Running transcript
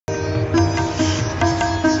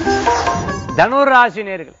தனுர் ராசி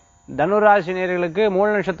நேயர்கள், தனுர் ராசி நேயர்களுக்கு மூல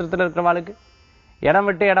நட்சத்திரத்தில் இருக்கிறவாளுக்கு இடம்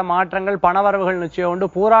விட்டு இடம் மாற்றங்கள், பணவரவுகள் நிச்சயம் உண்டு.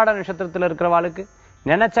 பூராட நட்சத்திரத்தில் இருக்கிறவாளுக்கு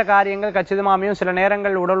நினைச்ச காரியங்கள் கச்சிதமாமையும், சில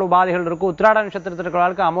நேரங்கள் உடல் உபாதைகள் இருக்கும். உத்திராட நட்சத்திரத்தில்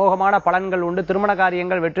இருக்கிறவாளுக்கு அமோகமான பலன்கள் உண்டு. திருமண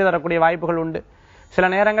காரியங்கள் வெற்றி தரக்கூடிய வாய்ப்புகள் உண்டு. சில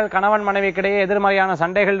நேரங்கள் கணவன் மனைவிக்கிடையே எதிர்மறையான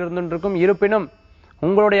சண்டைகள் இருந்துருக்கும். இருப்பினும்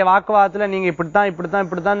உங்களுடைய வாக்குவாதத்தில் நீங்க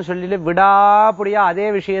இப்படித்தான் சொல்லிட்டு விடாப்புடியா அதே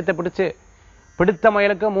விஷயத்தை பிடித்த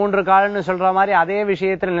முயலுக்கு 3 காலன்னு சொல்ற மாதிரி அதே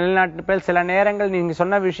விஷயத்தில் நிலைநாட்டு. சில நேரங்கள் நீங்க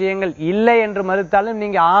சொன்ன விஷயங்கள் இல்லை என்று மறுத்தாலும்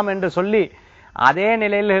நீங்க ஆம் என்று சொல்லி அதே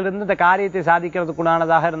நிலையிலிருந்து இந்த காரியத்தை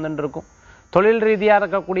சாதிக்கிறதுக்குண்டானதாக இருந்துருக்கும். தொழில் ரீதியாக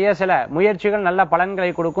இருக்கக்கூடிய சில முயற்சிகள் நல்ல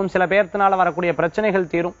பலன்களை கொடுக்கும். சில பேர்த்தினால வரக்கூடிய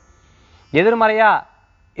பிரச்சனைகள் தீரும். எதிர்மறையா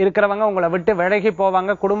இருக்கிறவங்க உங்களை விட்டு விலகி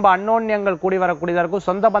போவாங்க. குடும்ப அன்னோன்யங்கள் கூடி வரக்கூடியதா இருக்கும்.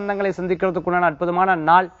 சொந்த பந்தங்களை சந்திக்கிறதுக்குண்டான அற்புதமான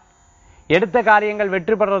நாள். எடுத்த காரியங்கள்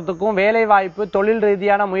வெற்றி பெறறதுக்கும், வேலை வாய்ப்பு தொழில்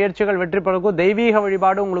ரீதியான முயற்சிகள் வெற்றி பெறக்கும், தெய்வீக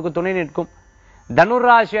வழிபாடு உங்களுக்கு துணை நிற்கும்.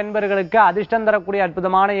 தனுராசி என்பர்களுக்கு அதிர்ஷ்டம் தரக்கூடிய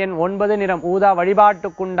அற்புதமான எண் 9, நிறம் ஊதா.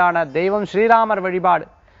 வழிபாட்டுக்குண்டான தெய்வம் ஸ்ரீராமர் வழிபாடு,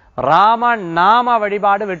 ராம நாம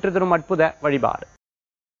வழிபாடு வெற்றி தரும் அற்புத வழிபாடு.